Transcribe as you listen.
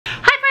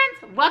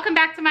welcome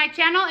back to my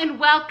channel and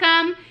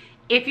welcome.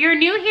 If you're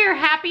new here,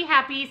 happy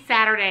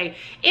Saturday.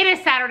 It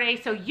is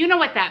Saturday, so you know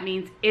what that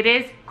means. It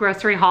is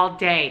grocery haul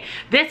day.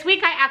 This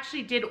week I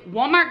actually did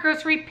Walmart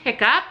grocery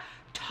pickup,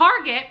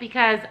 Target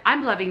because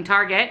I'm loving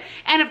Target,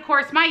 and of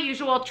course my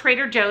usual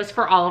Trader Joe's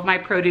for all of my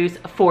produce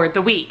for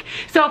the week.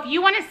 So if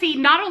you want to see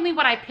not only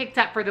what I picked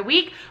up for the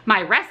week,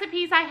 my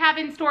recipes I have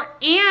in store,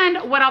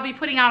 and what I'll be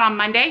putting out on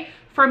Monday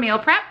for meal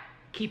prep,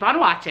 keep on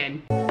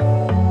watching.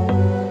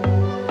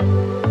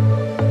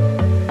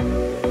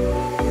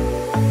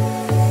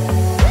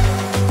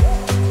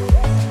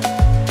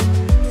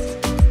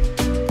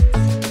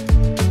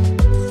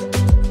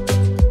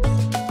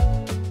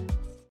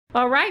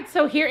 All right,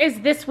 so here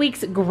is this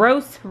week's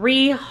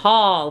grocery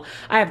haul.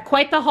 I have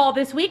quite the haul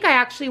this week. I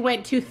actually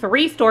went to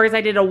 3 stores.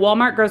 I did a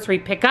Walmart grocery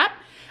pickup.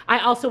 I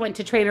also went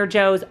to Trader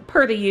Joe's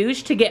per the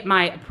usual to get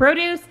my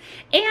produce,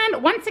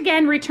 and once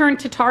again returned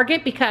to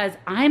Target because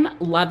I'm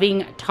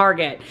loving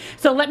Target.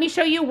 So let me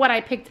show you what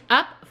I picked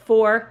up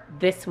for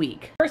this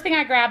week. First thing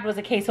I grabbed was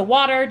a case of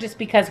water just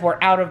because we're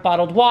out of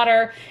bottled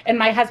water and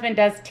my husband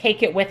does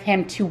take it with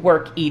him to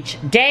work each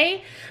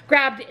day.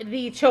 Grabbed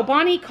the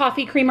Chobani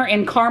coffee creamer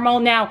in caramel.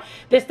 Now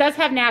this does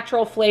have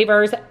natural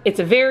flavors. It's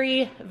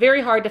very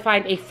hard to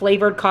find a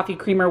flavored coffee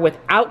creamer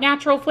without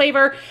natural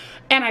flavor,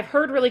 and I've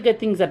heard really good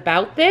things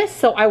about this,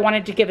 so I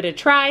wanted to give it a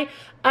try.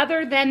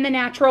 Other than the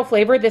natural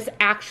flavor, this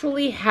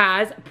actually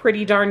has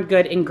pretty darn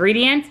good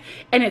ingredients,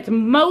 and it's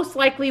most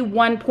likely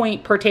 1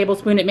 point per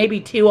tablespoon. It may be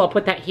 2. I'll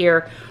put that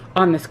here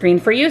on the screen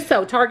for you.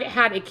 So Target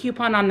had a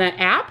coupon on the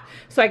app,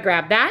 so I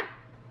grabbed that.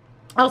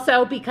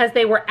 Also, because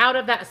they were out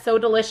of that So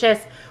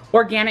Delicious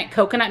organic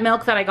coconut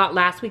milk that I got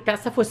last week, that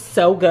stuff was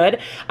so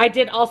good. I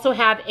did also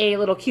have a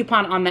little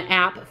coupon on the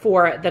app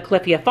for the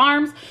Cliffia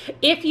Farms.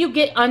 If you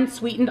get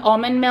unsweetened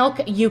almond milk,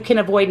 you can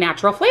avoid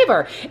natural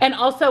flavor. And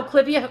also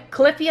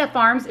Cliffia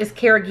Farms is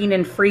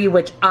carrageenan free,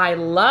 which I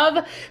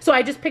love. So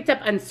I just picked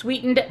up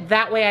unsweetened.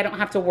 That way I don't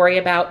have to worry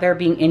about there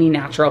being any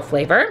natural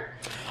flavor.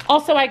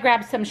 Also, I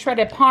grabbed some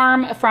shredded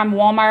parm from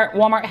Walmart.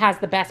 Walmart has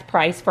the best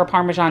price for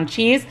Parmesan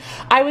cheese.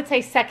 I would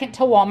say second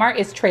to Walmart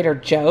is Trader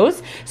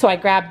Joe's. So I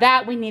grabbed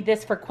that. We need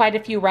this for quite a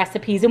few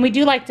recipes, and we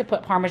do like to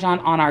put Parmesan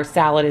on our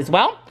salad as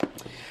well.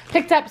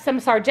 Picked up some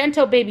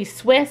Sargento Baby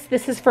Swiss.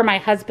 This is for my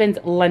husband's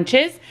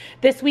lunches.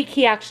 This week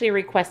he actually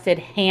requested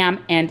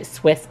ham and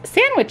Swiss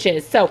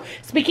sandwiches. So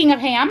speaking of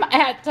ham,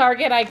 at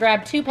Target I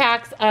grabbed 2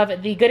 packs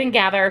of the Good &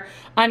 Gather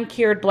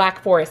uncured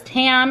Black Forest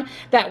ham.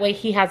 That way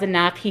he has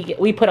enough.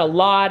 We put a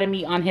lot of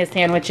meat on his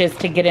sandwiches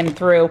to get him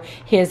through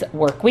his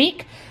work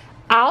week.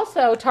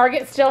 Also,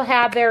 Target still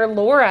had their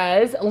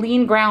Laura's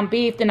lean ground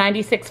beef, the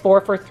 96.4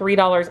 for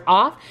 $3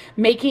 off,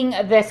 making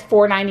this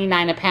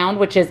 $4.99 a pound,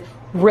 which is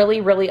really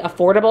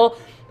affordable.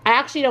 I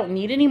actually don't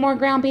need any more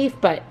ground beef,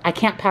 but I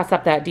can't pass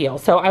up that deal.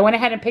 So I went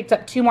ahead and picked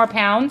up 2 more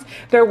pounds.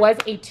 There was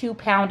a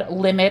 2-pound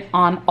limit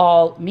on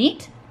all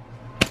meat.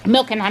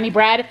 Milk and honey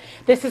bread.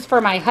 This is for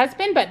my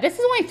husband, but this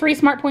is only 3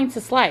 smart points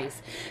a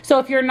slice. So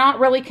if you're not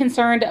really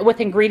concerned with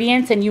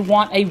ingredients and you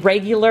want a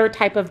regular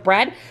type of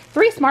bread,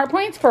 3 smart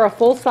points for a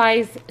full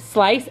size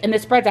slice, and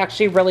this bread's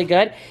actually really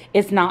good,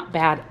 is not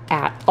bad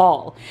at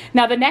all.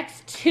 Now the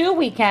next 2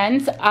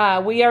 weekends,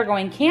 we are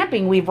going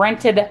camping. We've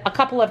rented a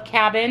couple of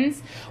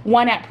cabins,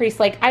 one at Priest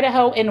Lake,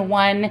 Idaho, and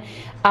one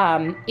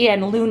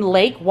in Loon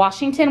Lake,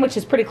 Washington, which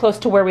is pretty close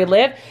to where we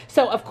live.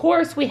 So of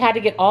course we had to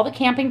get all the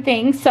camping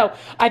things. So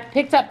I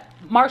picked up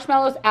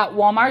marshmallows at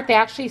Walmart. They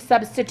actually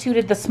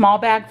substituted the small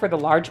bag for the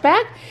large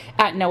bag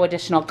at no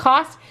additional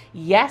cost.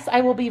 Yes,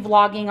 I will be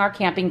vlogging our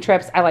camping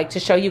trips. I like to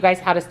show you guys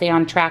how to stay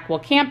on track while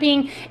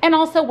camping, and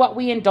also what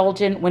we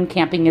indulge in when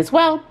camping as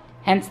well.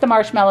 Hence the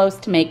marshmallows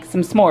to make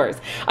some s'mores.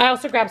 I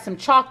also grabbed some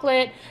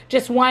chocolate,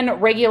 just 1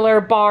 regular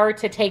bar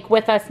to take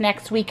with us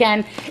next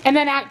weekend. And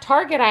then at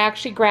Target, I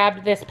actually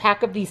grabbed this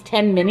pack of these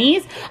 10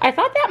 minis. I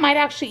thought that might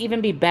actually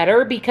even be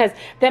better because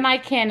then I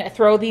can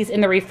throw these in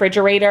the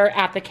refrigerator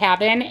at the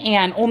cabin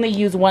and only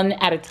use 1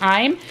 at a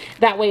time.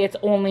 That way it's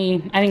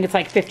only, I think it's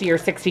like 50 or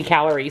 60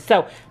 calories.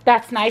 So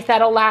that's nice.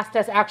 That'll last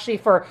us actually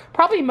for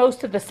probably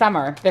most of the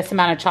summer, this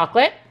amount of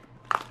chocolate.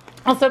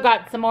 Also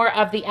got some more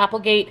of the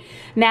Applegate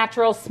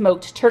Natural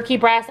Smoked Turkey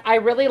Breast. I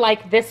really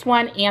like this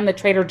one and the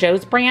Trader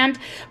Joe's brand,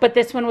 but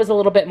this one was a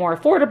little bit more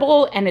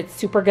affordable and it's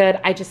super good.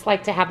 I just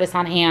like to have this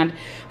on hand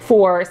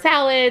for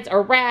salads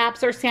or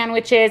wraps or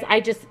sandwiches. I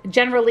just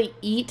generally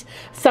eat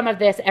some of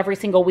this every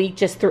single week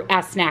just through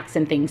as snacks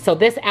and things. So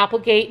this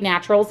Applegate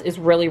Naturals is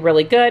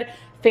really good.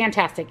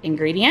 Fantastic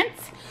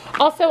ingredients.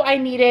 Also, I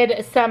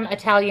needed some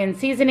Italian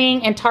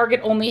seasoning, and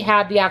Target only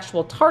had the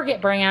actual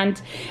Target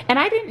brand, and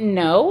I didn't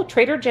know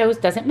Trader Joe's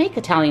doesn't make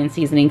Italian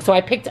seasoning, so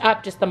I picked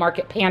up just the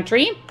Market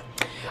Pantry.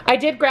 I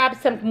did grab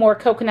some more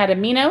coconut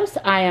aminos.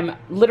 I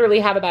literally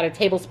have about a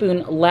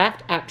tablespoon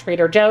left at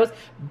Trader Joe's.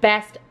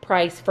 Best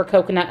price for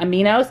coconut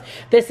aminos.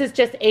 This is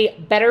just a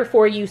better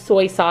for you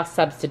soy sauce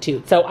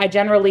substitute. So I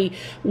generally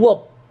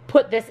will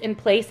put this in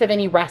place of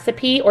any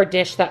recipe or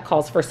dish that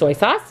calls for soy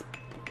sauce.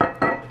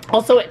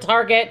 Also at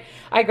Target,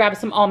 I grabbed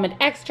some almond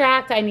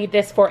extract. I need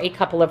this for a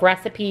couple of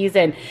recipes,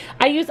 and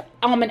I use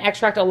almond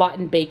extract a lot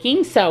in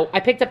baking, so I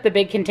picked up the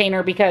big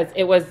container because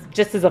it was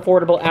just as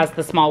affordable as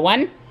the small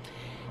one.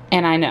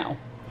 And I know,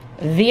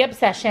 the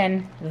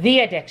obsession,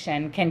 the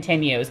addiction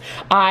continues.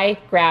 I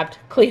grabbed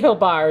Clio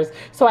bars.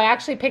 So I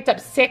actually picked up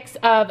 6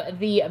 of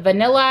the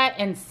vanilla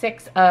and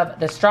 6 of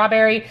the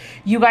strawberry.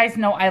 You guys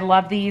know I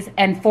love these,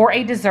 and for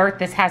a dessert,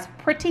 this has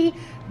pretty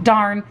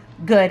darn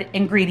good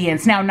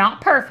ingredients. Now,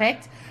 not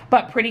perfect,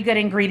 but pretty good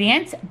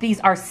ingredients. These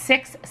are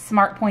 6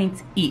 Smart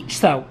Points each.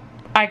 So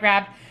I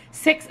grabbed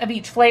 6 of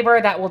each flavor.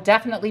 That will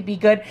definitely be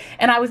good.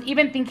 And I was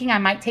even thinking I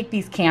might take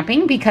these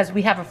camping because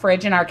we have a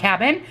fridge in our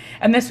cabin,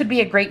 and this would be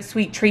a great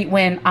sweet treat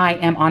when I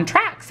am on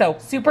track. So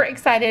super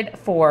excited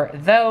for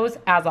those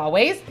as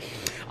always.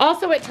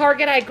 Also at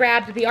Target, I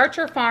grabbed the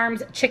Archer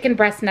Farms chicken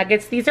breast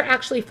nuggets. These are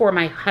actually for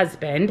my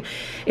husband.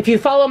 If you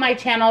follow my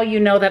channel,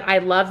 you know that I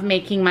love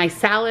making my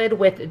salad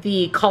with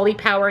the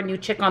Cauliflower New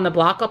Chick on the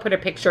Block. I'll put a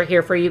picture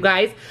here for you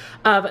guys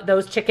of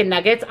those chicken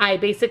nuggets. I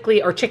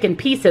basically, or chicken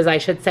pieces, I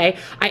should say.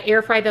 I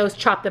air fry those,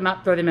 chop them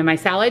up, throw them in my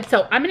salad.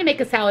 So I'm gonna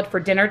make a salad for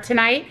dinner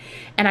tonight,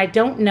 and I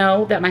don't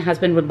know that my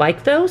husband would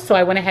like those, so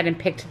I went ahead and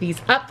picked these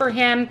up for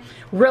him.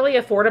 Really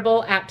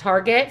affordable at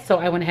Target, so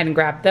I went ahead and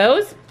grabbed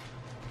those.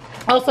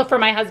 Also for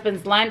my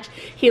husband's lunch,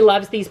 he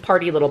loves these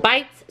Party Little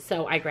Bites,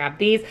 so I grabbed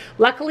these.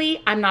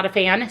 Luckily, I'm not a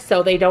fan,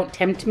 so they don't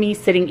tempt me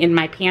sitting in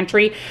my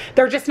pantry.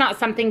 They're just not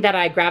something that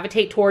I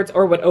gravitate towards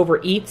or would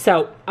overeat,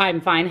 so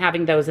I'm fine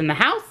having those in the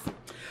house.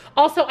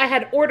 Also, I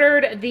had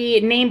ordered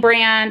the name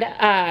brand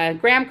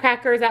graham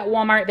crackers at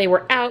Walmart. They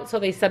were out, so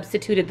they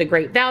substituted the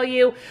Great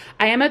Value.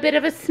 I am a bit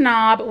of a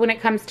snob when it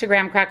comes to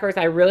graham crackers.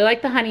 I really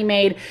like the Honey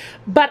Maid,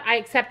 but I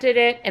accepted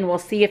it, and we'll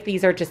see if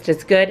these are just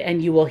as good,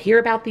 and you will hear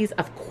about these,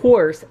 of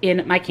course,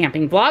 in my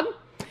camping vlog.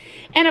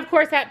 And of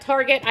course at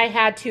Target, I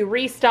had to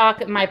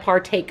restock my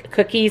Partake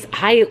cookies.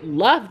 I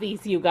love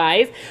these, you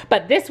guys,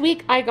 but this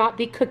week I got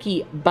the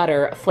cookie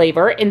butter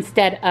flavor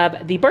instead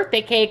of the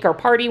birthday cake or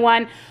party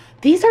one.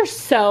 These are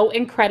so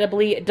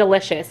incredibly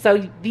delicious.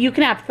 So you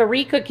can have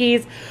 3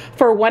 cookies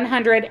for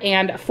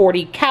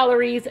 140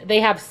 calories. They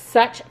have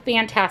such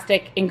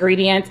fantastic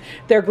ingredients.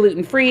 They're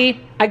gluten-free.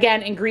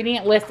 Again,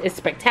 ingredient list is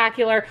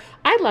spectacular.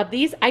 I love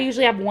these. I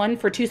usually have 1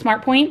 for 2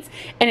 Smart Points,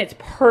 and it's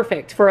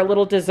perfect for a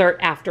little dessert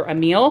after a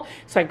meal.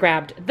 So I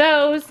grabbed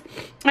those.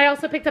 I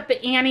also picked up the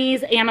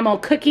Annie's Animal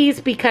Cookies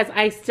because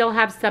I still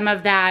have some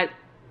of that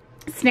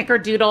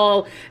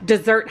Snickerdoodle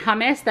dessert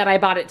hummus that I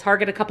bought at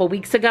Target a couple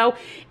weeks ago,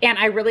 and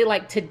I really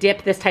like to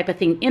dip this type of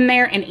thing in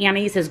there, and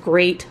Annie's is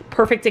great,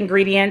 perfect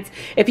ingredients.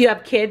 If you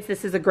have kids,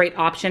 this is a great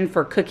option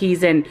for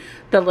cookies and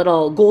the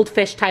little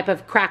goldfish type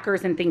of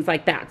crackers and things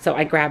like that. So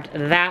I grabbed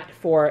that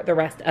for the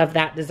rest of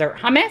that dessert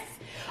hummus.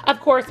 Of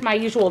course, my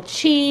usual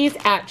cheese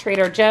at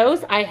Trader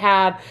Joe's. I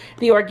have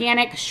the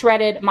organic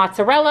shredded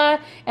mozzarella,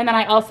 and then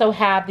I also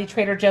have the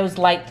Trader Joe's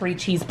Light 3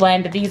 cheese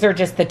blend. These are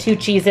just the 2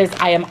 cheeses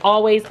I am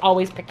always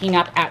picking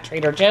up at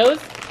Trader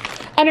Joe's.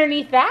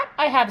 Underneath that,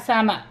 I have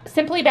some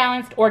Simply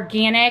Balanced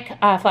organic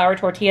flour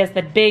tortillas,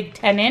 the big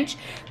 10-inch.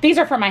 These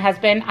are for my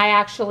husband. I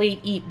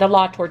actually eat the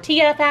La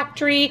Tortilla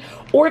Factory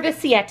or the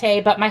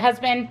Siete, but my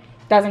husband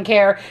doesn't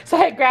care. So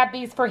I grabbed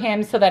these for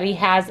him so that he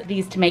has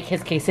these to make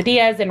his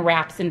quesadillas and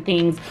wraps and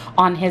things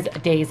on his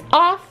days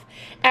off.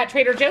 At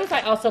Trader Joe's,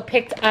 I also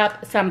picked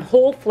up some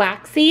whole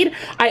flaxseed.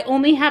 I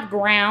only have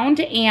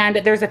ground, and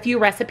there's a few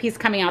recipes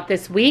coming out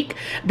this week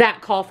that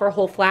call for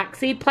whole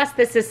flaxseed. Plus,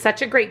 this is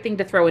such a great thing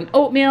to throw in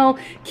oatmeal,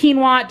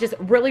 quinoa, just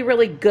really,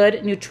 really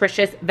good,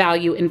 nutritious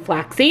value in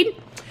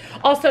flaxseed.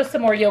 Also,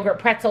 some more yogurt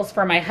pretzels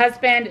for my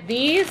husband.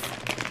 These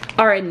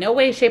are in no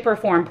way, shape, or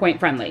form point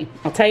friendly.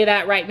 I'll tell you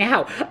that right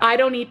now. I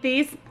don't eat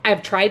these.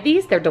 I've tried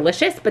these. They're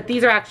delicious, but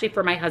these are actually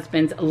for my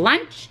husband's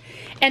lunch.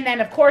 And then,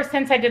 of course,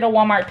 since I did a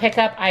Walmart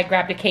pickup, I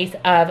grabbed a case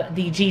of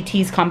the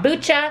GT's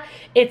kombucha.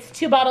 It's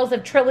 2 bottles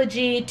of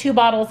Trilogy, 2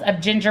 bottles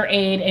of Ginger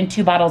Aid, and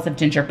 2 bottles of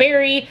Ginger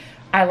Berry.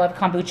 I love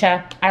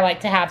kombucha. I like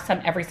to have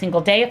some every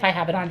single day if I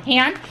have it on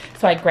hand,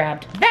 so I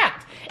grabbed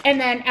that. And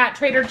then at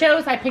Trader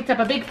Joe's, I picked up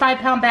a big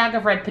 5-pound bag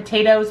of red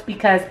potatoes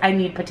because I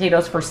need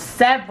potatoes for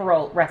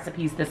several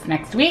recipes this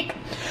next week.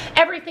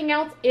 Everything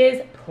else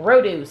is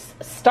produce,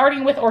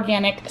 starting with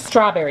organic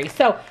strawberry.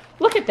 So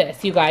look at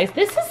this, you guys.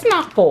 This is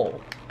not full.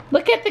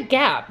 Look at the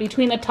gap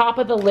between the top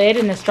of the lid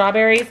and the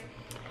strawberries.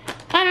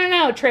 I don't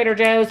know, Trader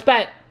Joe's,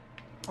 but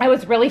I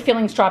was really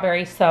feeling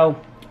strawberries, so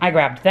I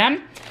grabbed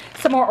them.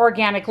 Some more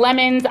organic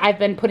lemons. I've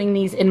been putting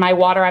these in my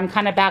water. I'm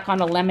kind of back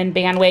on a lemon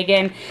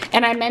bandwagon.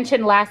 And I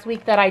mentioned last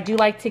week that I do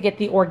like to get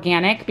the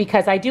organic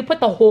because I do put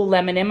the whole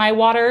lemon in my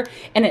water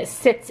and it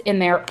sits in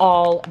there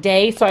all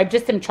day. So I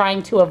just am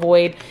trying to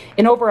avoid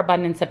an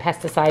overabundance of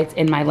pesticides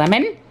in my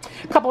lemon.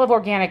 A couple of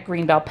organic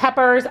green bell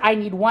peppers. I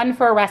need 1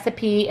 for a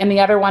recipe and the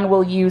other one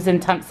we'll use in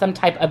some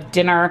type of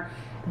dinner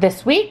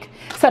this week.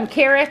 Some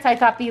carrots. I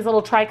thought these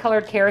little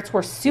tricolored carrots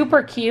were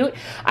super cute.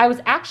 I was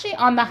actually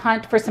on the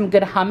hunt for some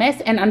good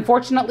hummus, and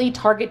unfortunately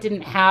Target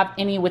didn't have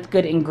any with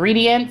good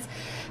ingredients.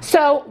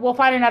 So we'll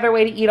find another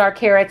way to eat our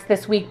carrots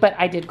this week, but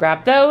I did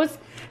grab those.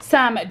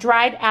 some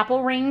dried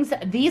apple rings.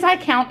 These I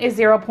count as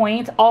 0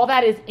 points. All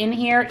that is in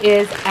here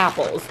is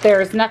apples.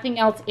 There's nothing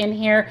else in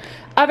here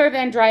other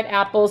than dried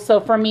apples. So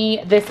for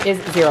me, this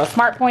is 0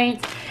 smart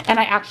points, and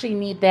I actually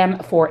need them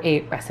for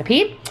a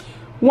recipe.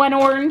 1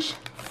 orange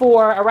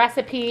for a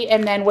recipe,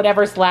 and then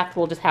whatever's left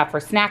we'll just have for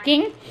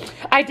snacking.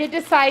 I did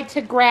decide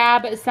to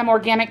grab some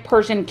organic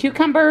Persian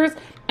cucumbers,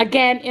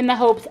 again in the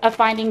hopes of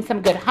finding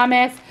some good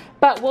hummus,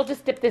 but we'll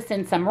just dip this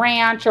in some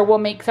ranch, or we'll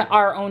make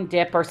our own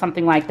dip or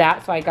something like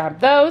that. So I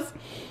grabbed those.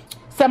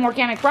 Some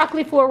organic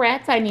broccoli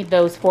florets, I need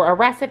those for a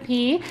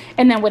recipe,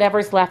 and then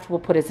whatever's left we'll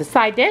put as a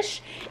side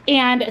dish.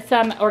 And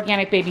some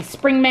organic baby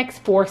spring mix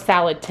for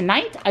salad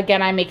tonight.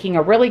 Again, I'm making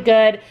a really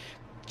good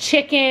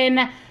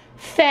chicken,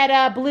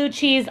 feta, blue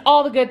cheese,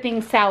 all the good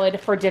things salad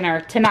for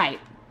dinner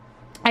tonight.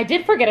 I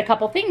did forget a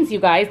couple things, you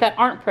guys, that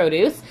aren't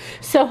produce.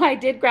 So I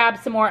did grab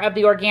some more of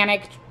the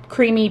organic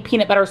creamy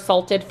peanut butter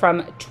salted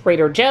from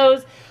Trader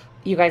Joe's.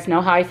 You guys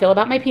know how I feel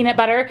about my peanut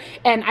butter.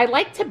 And I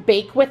like to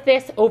bake with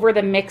this over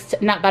the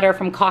mixed nut butter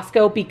from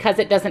Costco because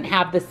it doesn't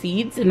have the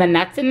seeds and the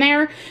nuts in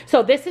there.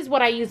 So this is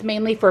what I use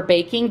mainly for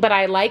baking, but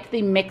I like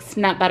the mixed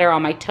nut butter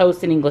on my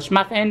toast and English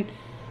muffin.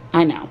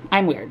 I know,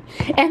 I'm weird.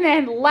 And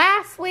then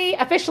lastly,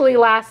 officially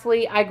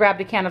lastly, I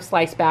grabbed a can of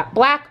sliced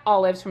black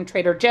olives from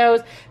Trader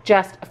Joe's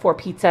just for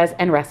pizzas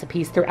and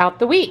recipes throughout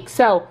the week.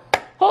 So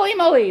holy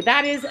moly,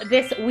 that is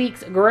this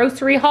week's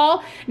grocery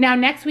haul. Now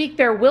next week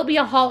there will be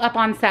a haul up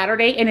on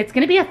Saturday, and it's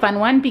gonna be a fun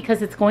one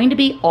because it's going to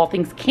be all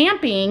things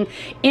camping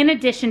in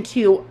addition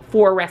to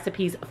 4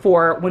 recipes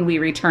for when we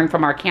return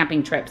from our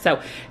camping trip.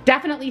 So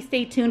definitely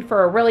stay tuned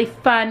for a really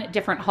fun,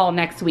 different haul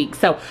next week.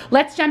 So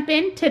let's jump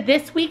into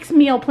this week's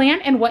meal plan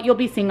and what you'll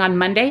be seeing on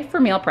Monday for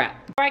meal prep.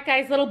 All right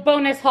guys, little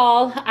bonus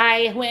haul.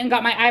 I went and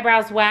got my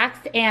eyebrows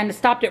waxed and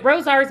stopped at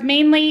Rosauers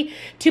mainly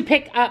to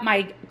pick up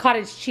my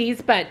cottage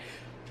cheese, but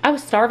I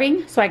was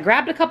starving, so I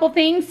grabbed a couple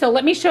things. So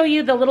let me show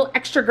you the little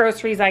extra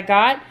groceries I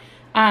got.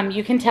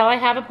 You can tell I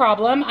have a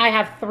problem. I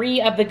have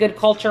 3 of the Good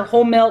Culture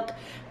whole milk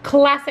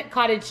classic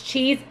cottage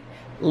cheese.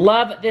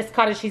 Love this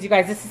cottage cheese, you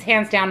guys. This is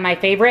hands down my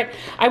favorite.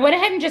 I went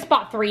ahead and just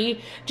bought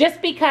 3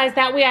 just because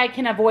that way I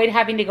can avoid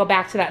having to go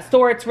back to that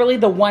store. It's really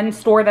the one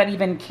store that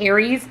even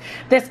carries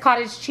this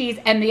cottage cheese,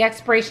 and the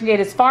expiration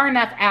date is far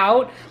enough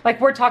out, like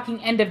we're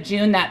talking end of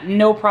June, that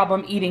no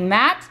problem eating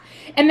that.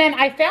 And then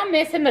I found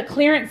this in the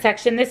clearance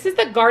section. This is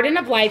the Garden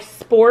of Life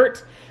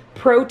Sport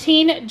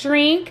protein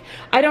drink.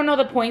 I don't know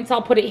the points.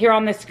 I'll put it here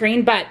on the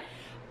screen, but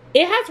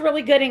it has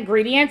really good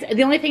ingredients.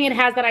 The only thing it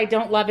has that I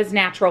don't love is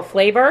natural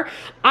flavor.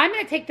 I'm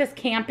gonna take this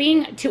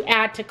camping to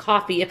add to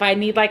coffee if I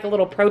need like a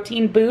little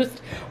protein boost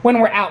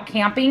when we're out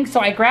camping. So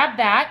I grabbed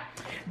that.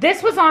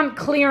 This was on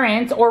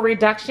clearance or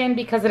reduction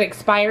because it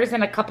expires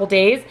in a couple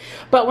days.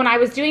 But when I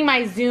was doing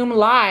my Zoom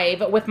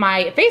live with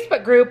my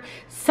Facebook group,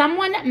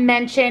 someone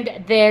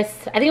mentioned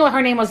this, I think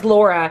her name was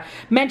Laura,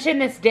 mentioned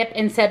this dip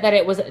and said that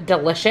it was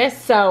delicious.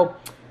 So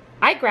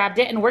I grabbed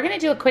it, and we're gonna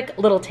do a quick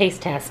little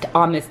taste test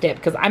on this dip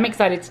because I'm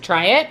excited to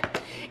try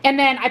it. And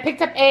then I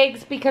picked up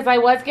eggs because I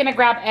was gonna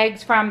grab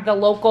eggs from the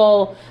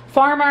local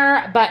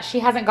farmer, but she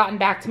hasn't gotten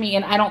back to me,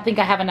 and I don't think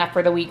I have enough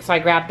for the week, so I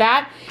grabbed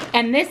that.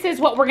 And this is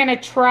what we're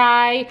gonna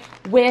try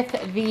with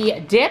the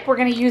dip. We're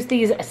gonna use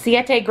these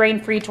Siete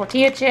grain-free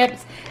tortilla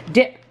chips,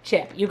 dip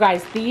chip. You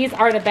guys, these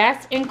are the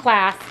best in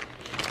class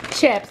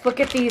chips. Look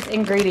at these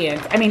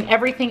ingredients. I mean,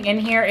 everything in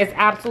here is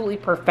absolutely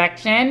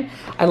perfection.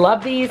 I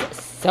love these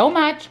so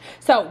much.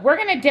 So we're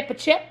gonna dip a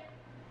chip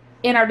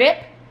in our dip.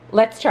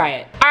 Let's try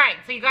it. All right,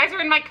 so you guys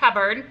are in my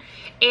cupboard,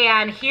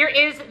 and here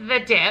is the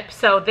dip.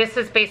 So this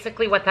is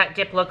basically what that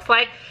dip looks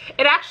like.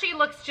 It actually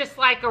looks just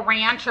like a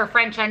ranch or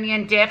French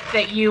onion dip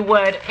that you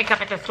would pick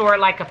up at the store,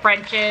 like a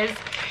French's.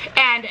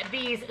 And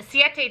these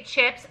Siete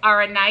chips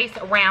are a nice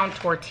round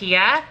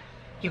tortilla.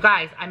 You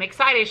guys, I'm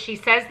excited. She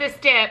says this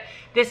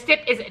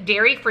dip is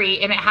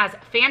dairy-free, and it has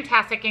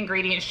fantastic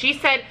ingredients. She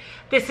said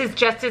this is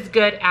just as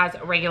good as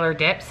regular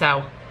dip,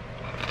 so.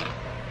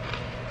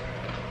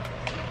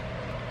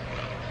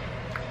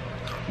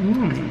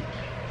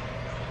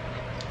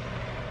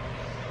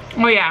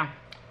 Oh yeah,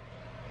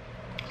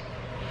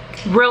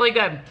 really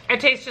good.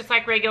 It tastes just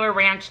like regular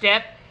ranch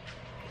dip.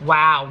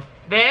 Wow,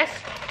 this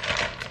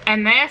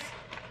and this,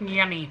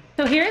 yummy.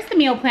 So here's the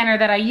meal planner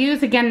that I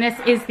use. Again, this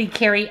is the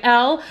Carrie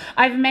L.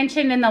 I've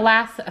mentioned in the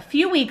last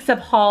few weeks of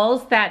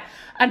hauls that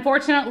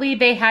unfortunately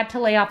they had to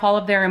lay off all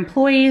of their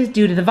employees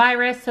due to the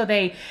virus, so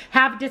they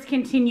have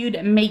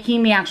discontinued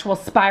making the actual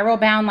spiral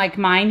bound like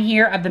mine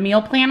here of the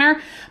meal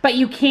planner, but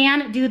you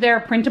can do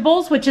their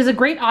printables, which is a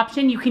great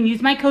option. You can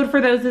use my code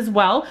for those as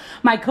well.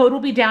 My code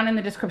will be down in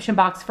the description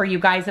box for you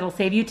guys. It'll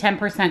save you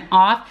 10%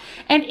 off.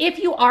 And if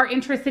you are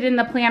interested in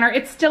the planner,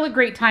 it's still a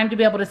great time to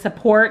be able to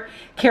support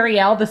Carrie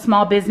L, the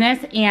small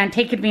business, and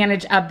take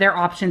advantage of their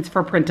options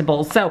for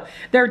printables. So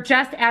they're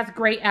just as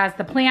great as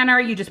the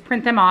planner. You just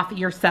print them off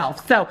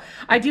yourself. So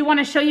I do want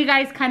to show you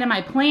guys kind of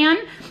my plan.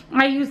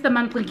 I use the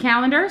monthly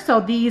calendar. So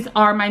these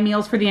are my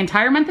meals for the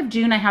entire month of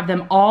June. I have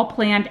them all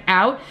planned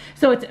out.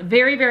 So it's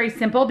very, very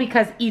simple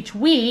because each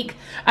week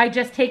I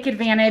just take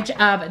advantage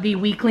of the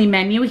weekly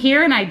menu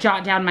here and I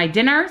jot down my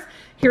dinners.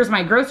 Here's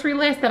my grocery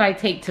list that I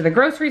take to the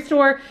grocery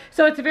store.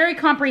 So it's very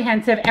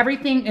comprehensive.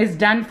 Everything is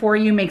done for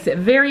you, makes it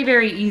very,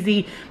 very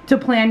easy to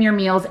plan your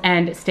meals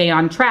and stay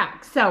on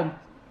track. So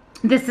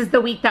this is the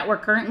week that we're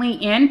currently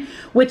in,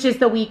 which is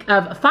the week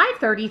of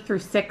 5:30 through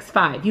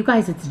 6/5. You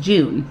guys, it's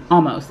June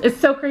almost. It's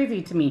so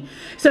crazy to me.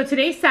 So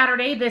today's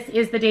Saturday. This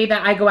is the day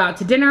that I go out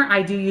to dinner.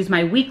 I do use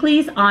my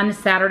weeklies on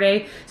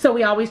Saturday. So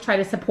we always try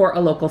to support a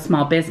local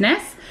small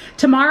business.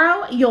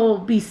 Tomorrow, you'll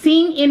be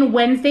seeing in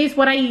Wednesdays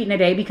what I eat in a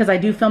day because I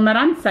do film that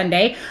on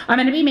Sunday. I'm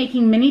going to be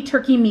making mini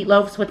turkey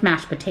meatloaves with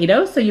mashed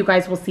potatoes. So you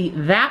guys will see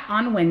that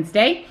on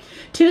Wednesday.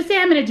 Tuesday,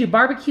 I'm gonna do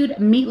barbecued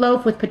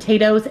meatloaf with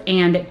potatoes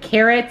and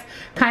carrots,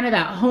 kind of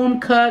that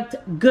home-cooked,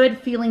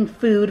 good-feeling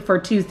food for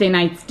Tuesday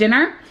night's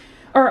dinner,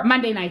 or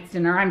Monday night's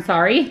dinner, I'm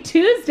sorry.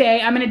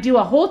 Tuesday, I'm gonna do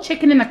a whole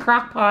chicken in the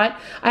crock pot.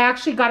 I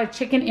actually got a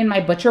chicken in my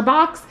butcher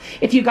box.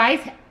 If you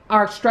guys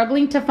are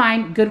struggling to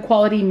find good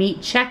quality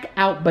meat, check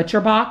out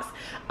Butcher Box.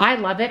 I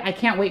love it. I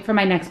can't wait for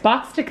my next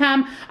box to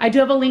come. I do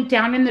have a link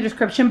down in the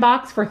description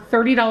box for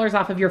 $30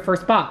 off of your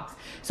first box.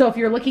 So if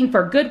you're looking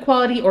for good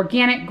quality,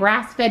 organic,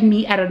 grass-fed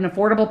meat at an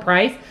affordable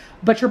price,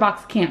 Butcher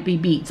Box can't be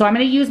beat. So I'm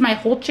gonna use my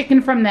whole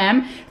chicken from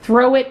them,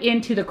 throw it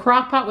into the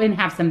crock pot and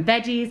have some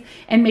veggies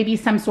and maybe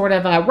some sort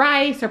of a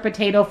rice or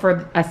potato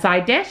for a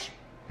side dish.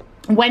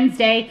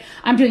 Wednesday,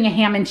 I'm doing a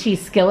ham and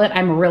cheese skillet.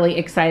 I'm really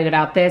excited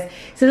about this.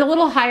 This is a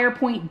little higher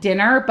point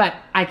dinner, but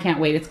I can't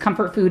wait. It's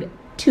comfort food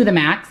to the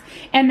max.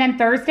 And then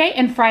Thursday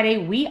and Friday,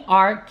 we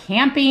are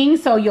camping.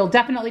 So you'll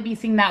definitely be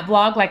seeing that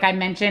vlog, like I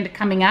mentioned,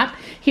 coming up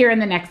here in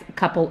the next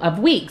couple of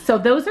weeks. So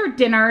those are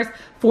dinners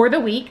for the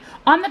week.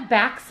 On the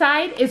back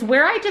side is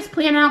where I just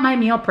plan out my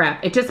meal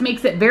prep. It just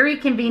makes it very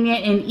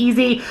convenient and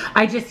easy.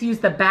 I just use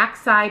the back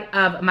side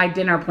of my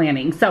dinner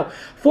planning. So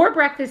for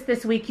breakfast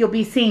this week, you'll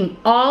be seeing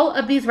all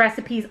of these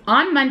recipes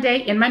on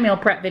Monday in my meal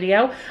prep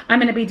video. I'm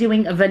gonna be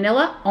doing a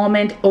vanilla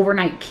almond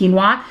overnight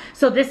quinoa.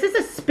 So this is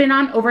a spin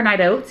on overnight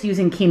oats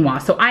using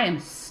quinoa. So I am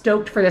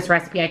stoked for this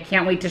recipe. I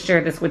can't wait to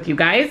share this with you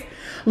guys.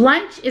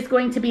 Lunch is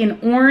going to be an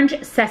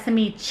orange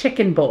sesame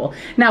chicken bowl.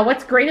 Now,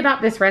 what's great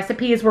about this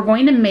recipe is we're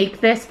going to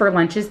make this for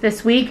lunches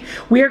this week.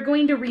 We are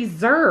going to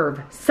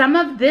reserve some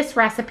of this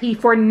recipe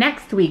for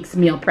next week's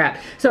meal prep.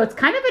 So it's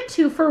kind of a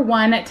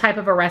 2-for-1 type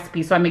of a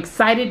recipe. So I'm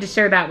excited to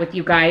share that with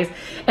you guys.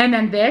 And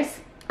then this,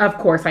 of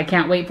course, I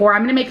can't wait for.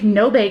 I'm gonna make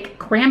no-bake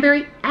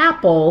cranberry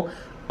apple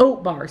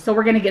oat bar. So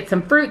we're gonna get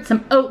some fruit,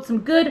 some oats,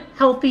 some good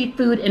healthy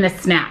food in a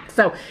snack.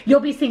 So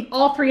you'll be seeing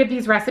all 3 of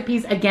these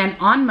recipes again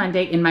on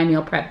Monday in my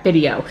meal prep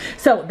video.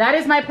 So that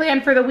is my plan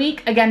for the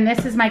week. Again,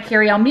 this is my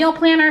carry-out meal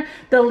planner.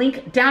 The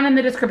link down in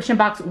the description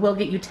box will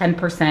get you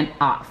 10%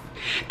 off.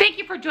 Thank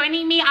you for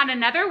joining me on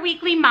another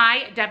weekly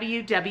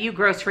MyWW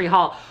grocery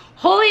haul.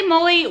 Holy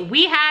moly,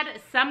 we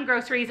had some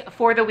groceries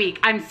for the week.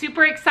 I'm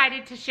super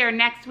excited to share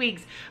next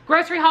week's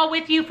grocery haul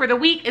with you for the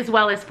week as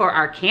well as for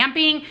our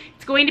camping.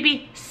 It's going to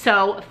be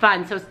so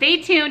fun. So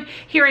stay tuned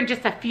here in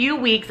just a few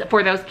weeks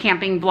for those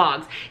camping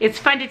vlogs. It's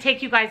fun to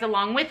take you guys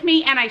along with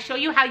me and I show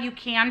you how you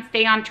can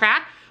stay on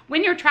track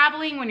when you're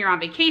traveling, when you're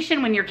on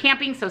vacation, when you're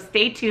camping, so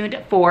stay tuned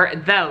for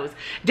those.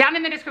 Down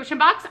in the description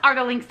box are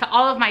the links to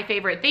all of my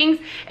favorite things,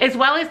 as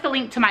well as the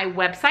link to my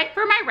website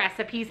for my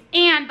recipes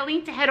and the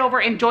link to head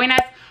over and join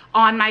us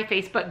on my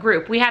Facebook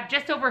group. We have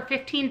just over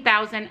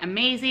 15,000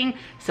 amazing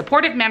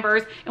supportive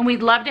members and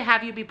we'd love to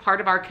have you be part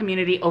of our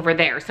community over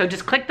there. So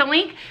just click the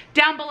link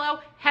down below,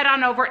 head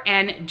on over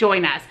and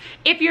join us.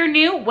 If you're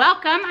new,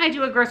 welcome. I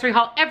do a grocery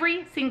haul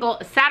every single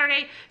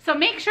Saturday. So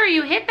make sure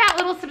you hit that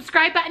little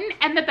subscribe button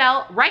and the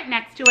bell right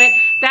next to it.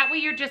 That way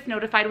you're just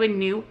notified when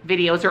new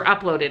videos are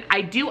uploaded.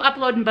 I do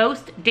upload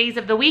most days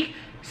of the week,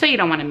 so you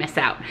don't want to miss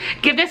out.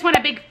 Give this one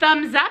a big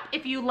thumbs up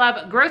if you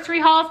love grocery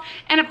hauls.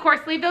 And of course,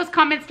 leave those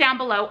comments down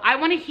below. I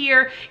want to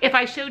hear if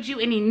I showed you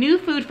any new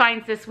food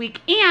finds this week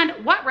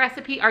and what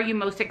recipe are you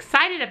most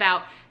excited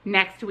about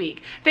next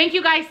week. Thank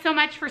you guys so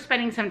much for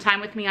spending some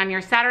time with me on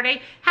your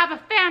Saturday. Have a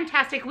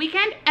fantastic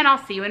weekend and I'll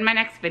see you in my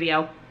next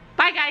video.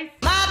 Bye guys.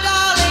 My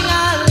darling,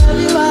 I love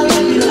you, I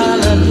love you, I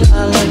love you,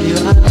 I love you,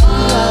 I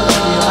love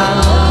you,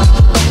 I love you.